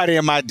 want nobody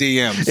in my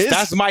DMs.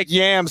 That's Mike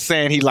Yam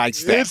saying he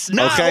likes that. It's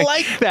not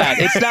like that.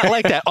 It's not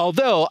like that.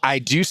 Although I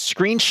do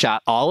screenshot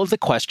all of the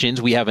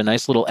questions. We have a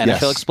nice little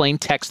NFL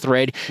Explained text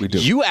thread. We do.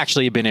 You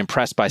actually have been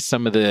impressed by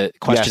some of the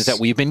questions that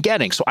we've been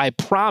getting. So I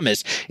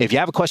promise, if you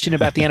have a question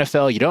about the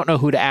NFL, you don't know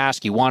who to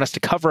ask, you want us to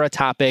cover a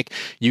topic,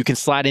 you can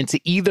slide into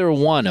either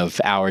one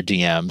of our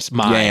DMs.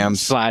 Mine,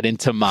 slide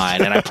into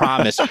mine. And I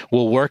promise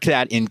we'll work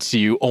that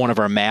into one of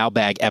our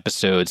mailbag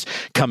episodes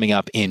coming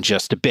up in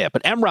just a bit.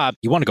 But M-Rob,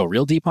 you want to go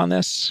real deep on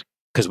this?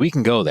 Because we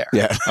can go there.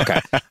 Yeah.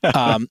 Okay.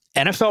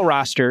 NFL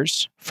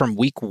rosters from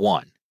week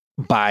 1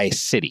 by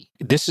city.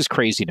 This is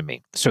crazy to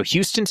me. So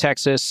Houston,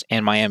 Texas,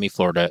 and Miami,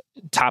 Florida,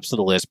 tops of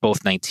the list,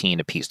 both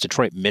 19 apiece.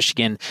 Detroit,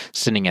 Michigan,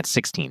 sitting at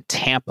 16.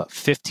 Tampa,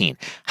 15.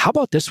 How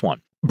about this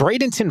one?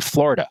 Bradenton,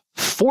 Florida,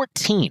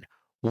 14.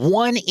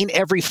 1 in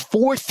every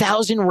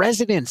 4,000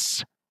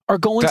 residents are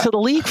going to the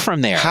league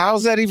from there.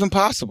 How's that even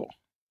possible?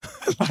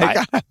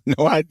 I have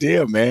no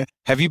idea, man.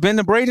 Have you been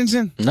to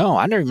Bradenton? No,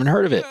 I never even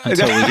heard of it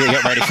until we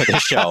get ready for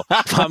this show.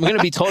 I'm going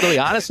to be totally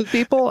honest with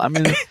people. I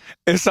mean,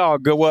 it's all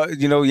good. Well,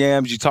 you know,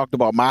 Yams, you talked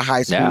about my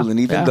high school, and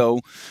even though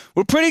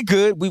we're pretty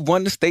good, we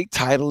won the state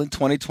title in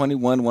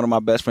 2021. One of my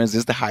best friends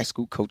is the high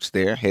school coach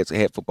there,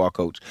 head football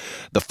coach.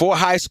 The 4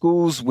 high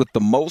schools with the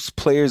most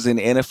players in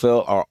the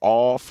NFL are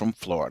all from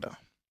Florida.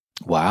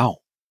 Wow.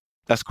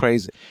 That's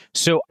crazy.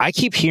 So I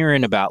keep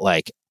hearing about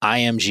like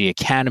IMG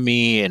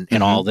Academy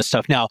and all this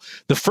stuff. Now,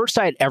 the first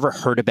I had ever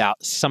heard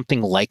about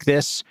something like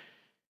this,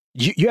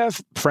 you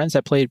have friends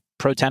that played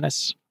pro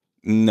tennis?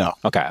 No.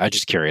 Okay, I'm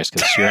just curious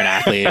because you're an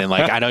athlete and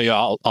like I know you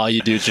all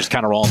you do is just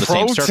kind of roll in the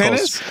same circles.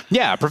 Tennis?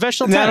 Yeah,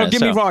 professional now, tennis.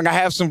 Don't get me wrong. I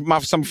have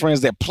some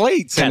friends that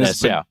played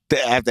tennis yeah.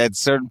 At a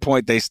certain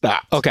point, they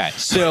stopped. Okay,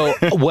 so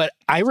what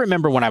I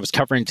remember when I was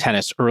covering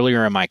tennis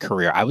earlier in my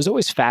career, I was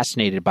always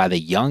fascinated by the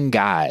young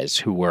guys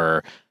who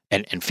were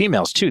and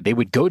females too, they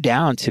would go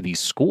down to these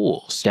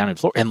schools down in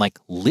Florida and like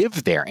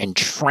live there and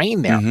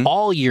train there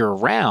all year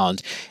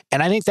round.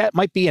 And I think that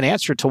might be an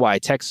answer to why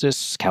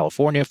Texas,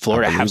 California,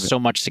 Florida have so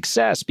much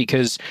success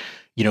because,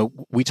 you know,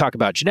 we talk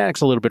about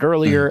genetics a little bit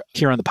earlier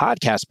here on the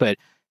podcast, but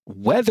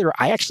weather,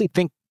 I actually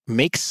think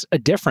makes a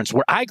difference.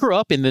 Where I grew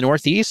up in the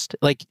Northeast,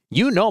 like,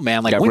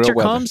 man, like winter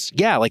comes,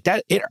 like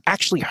that, it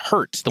actually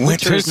hurts. The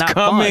winter is not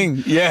coming.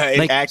 Fun. Yeah,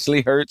 it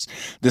actually hurts.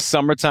 The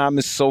summertime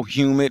is so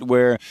humid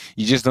where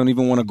you just don't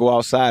even want to go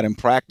outside and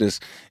practice.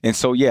 And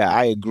so,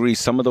 I agree.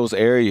 Some of those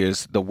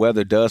areas, the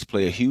weather does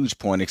play a huge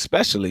point,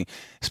 especially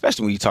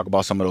when you talk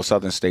about some of those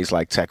southern states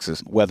like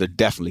Texas. Weather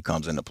definitely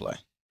comes into play.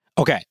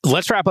 Okay,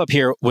 let's wrap up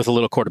here with a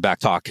little quarterback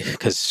talk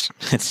because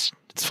it's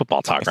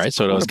football talk, right?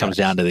 So it always comes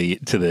down to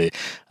the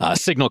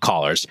signal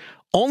callers.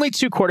 Only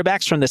 2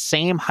 quarterbacks from the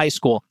same high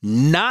school,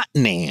 not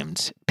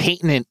named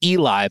Peyton and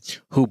Eli,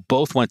 who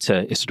both went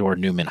to Isidore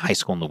Newman High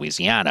School in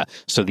Louisiana.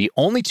 So the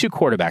only 2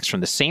 quarterbacks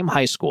from the same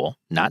high school,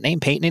 not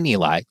named Peyton and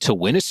Eli, to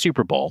win a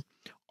Super Bowl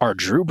are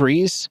Drew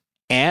Brees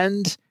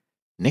and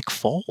Nick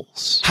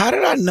Foles. How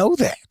did I know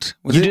that?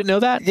 You didn't know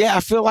that? Yeah, I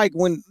feel like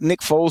when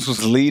Nick Foles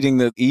was leading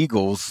the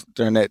Eagles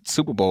during that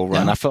Super Bowl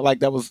run, I felt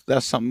like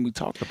that's something we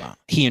talked about.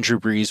 He and Drew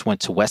Brees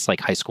went to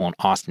Westlake High School in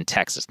Austin,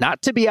 Texas.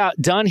 Not to be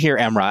outdone here,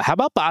 Emra. How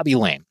about Bobby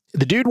Lane?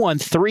 The dude won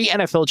 3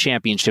 NFL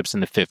championships in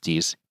the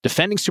 50s,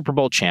 defending Super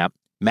Bowl champ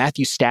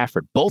Matthew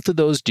Stafford. Both of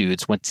those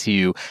dudes went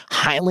to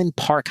Highland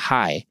Park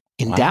High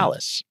in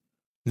Dallas.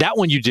 That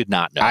one you did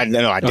not know. I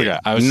didn't. Okay.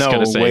 I was just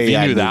going to say, if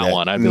you knew that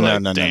one, I'd be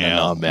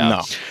damn, man.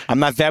 No, I'm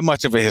not that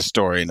much of a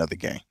historian of the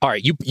game. All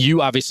right,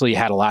 you obviously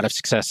had a lot of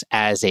success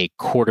as a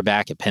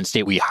quarterback at Penn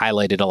State. We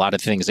highlighted a lot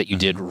of things that you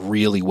did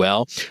really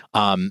well.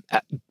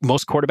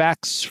 Most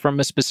quarterbacks from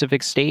a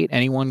specific state,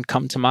 anyone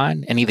come to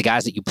mind? Any of the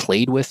guys that you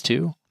played with,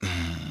 too?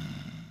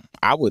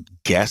 I would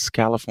guess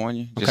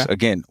California. Just,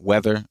 again,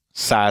 weather,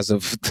 size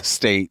of the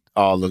state,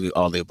 all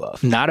the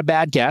above. Not a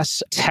bad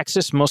guess.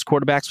 Texas, most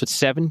quarterbacks with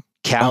 7.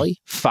 Cali,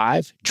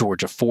 5,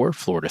 Georgia, 4,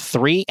 Florida,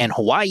 3, and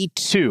Hawaii,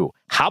 2.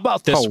 How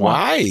about this one?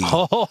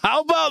 Oh,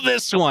 how about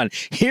this one?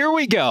 Here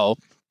we go.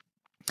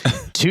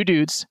 2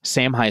 dudes,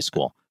 same high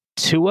school.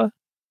 Tua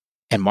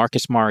and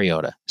Marcus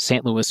Mariota,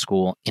 St. Louis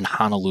School in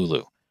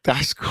Honolulu.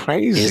 That's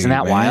crazy. Isn't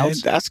that wild?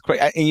 That's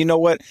crazy. And you know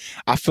what?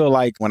 I feel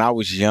like when I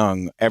was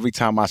young, every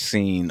time I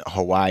seen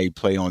Hawaii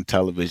play on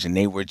television,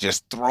 they were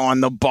just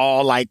throwing the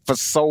ball like for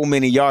so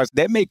many yards.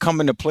 That may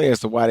come into play as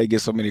to why they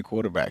get so many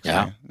quarterbacks.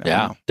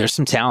 Yeah. There's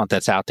some talent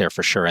that's out there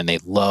for sure, and they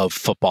love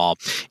football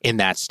in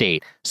that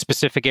state.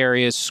 Specific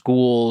areas,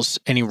 schools,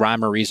 any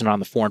rhyme or reason on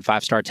the 4- and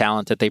 5-star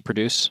talent that they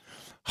produce?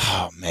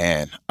 Oh,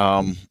 man.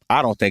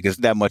 I don't think it's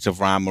that much of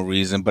rhyme or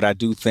reason, but I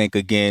do think,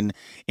 again,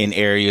 in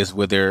areas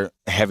where there are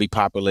heavy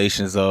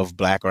populations of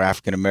Black or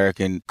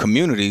African-American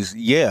communities,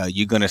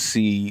 you're going to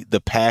see the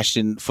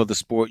passion for the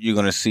sport. You're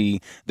going to see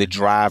the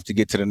drive to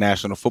get to the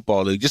National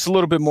Football League, just a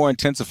little bit more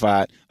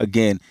intensified,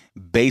 again,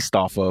 based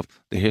off of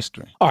the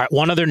history. All right,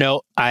 one other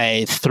note.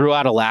 I threw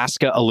out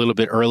Alaska a little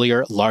bit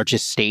earlier,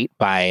 largest state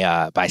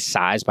by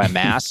size, by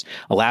mass.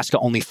 Alaska,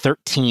 only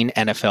 13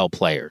 NFL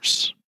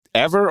players.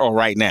 Ever or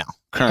right now?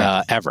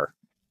 Ever.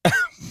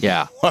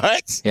 Yeah.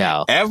 What?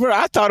 Yeah. Ever?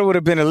 I thought it would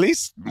have been at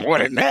least more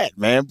than that,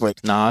 man.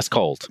 But no, it's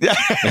cold.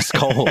 It's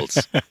cold.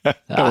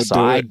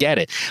 So I get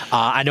it.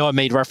 I know I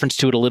made reference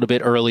to it a little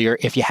bit earlier.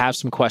 If you have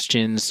some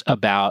questions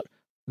about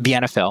the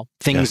NFL,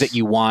 things that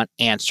you want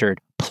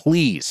answered,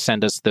 please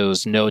send us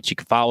those notes. You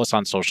can follow us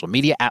on social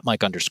media at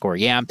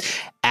Mike_Yam,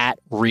 at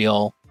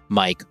Real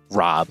Mike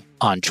Rob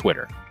on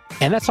Twitter.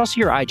 And that's also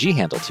your IG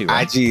handle, too,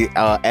 right? IG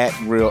at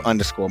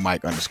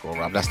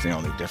real_Mike_Rob. That's the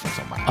only difference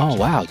on my IG. Oh,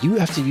 wow. You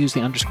have to use the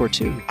underscore,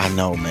 too. I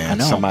know, man.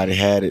 Somebody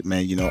had it,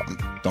 man. You know,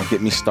 don't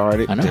get me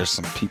started. There's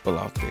some people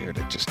out there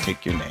that just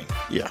take your name.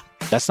 Yeah.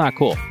 That's not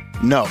cool.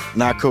 No,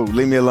 not cool.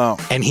 Leave me alone.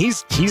 And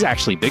he's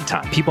actually big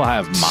time. People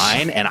have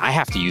mine, and I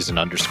have to use an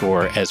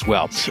underscore as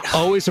well.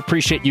 Always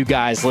appreciate you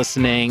guys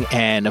listening.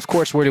 And, of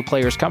course, where do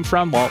players come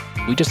from? Well,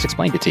 we just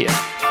explained it to you.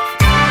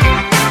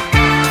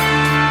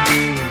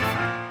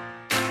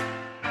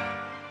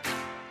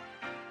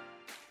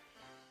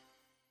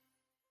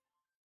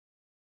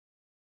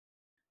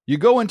 You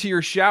go into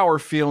your shower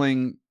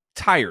feeling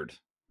tired,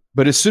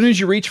 but as soon as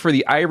you reach for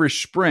the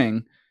Irish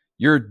Spring,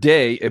 your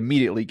day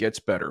immediately gets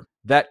better.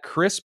 That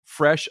crisp,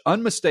 fresh,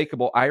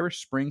 unmistakable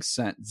Irish Spring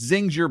scent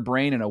zings your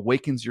brain and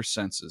awakens your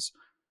senses.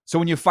 So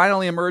when you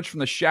finally emerge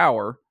from the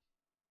shower,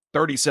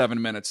 37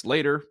 minutes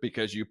later,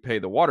 because you pay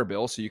the water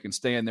bill so you can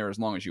stay in there as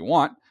long as you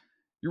want,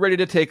 you're ready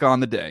to take on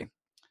the day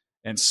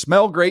and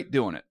smell great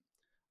doing it.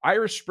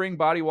 Irish Spring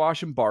Body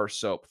Wash and Bar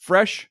Soap.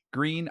 Fresh,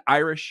 green,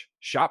 Irish.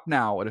 Shop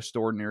now at a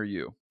store near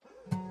you.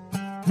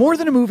 More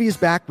Than a Movie is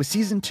back with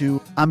Season 2.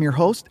 I'm your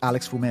host,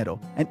 Alex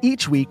Fumero, and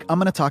each week I'm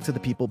going to talk to the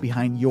people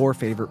behind your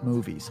favorite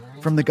movies.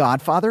 From The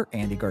Godfather,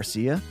 Andy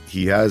Garcia.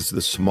 He has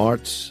the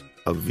smarts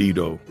of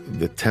Vito,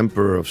 the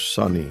temper of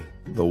Sonny,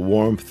 the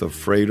warmth of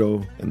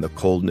Fredo, and the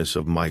coldness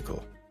of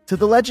Michael. To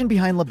the legend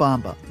behind La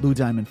Bamba, Lou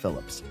Diamond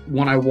Phillips.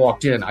 When I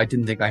walked in, I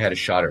didn't think I had a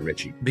shot at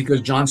Richie because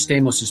John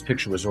Stamos'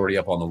 picture was already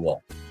up on the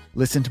wall.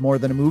 Listen to More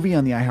Than a Movie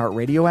on the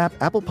iHeartRadio app,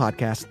 Apple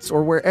Podcasts,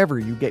 or wherever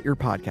you get your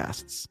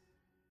podcasts.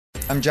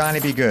 I'm Johnny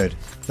B. Good,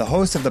 the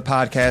host of the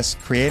podcast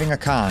Creating a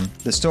Con,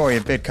 the story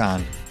of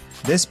Bitcon.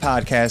 This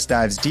podcast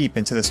dives deep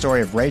into the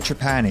story of Ray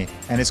Trapani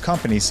and his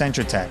company,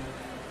 Centratech.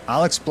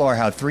 I'll explore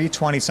how three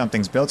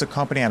 20-somethings built a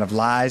company out of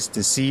lies,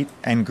 deceit,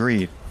 and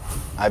greed.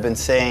 I've been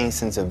saying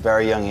since a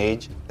very young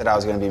age that I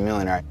was going to be a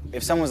millionaire.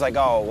 If someone's like,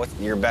 oh, what's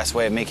your best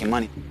way of making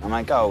money? I'm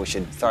like, oh, we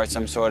should start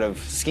some sort of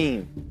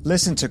scheme.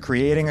 Listen to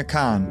Creating a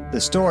Con, the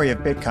story of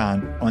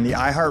Bitcon, on the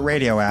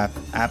iHeartRadio app,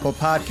 Apple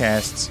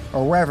Podcasts,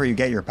 or wherever you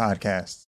get your podcasts.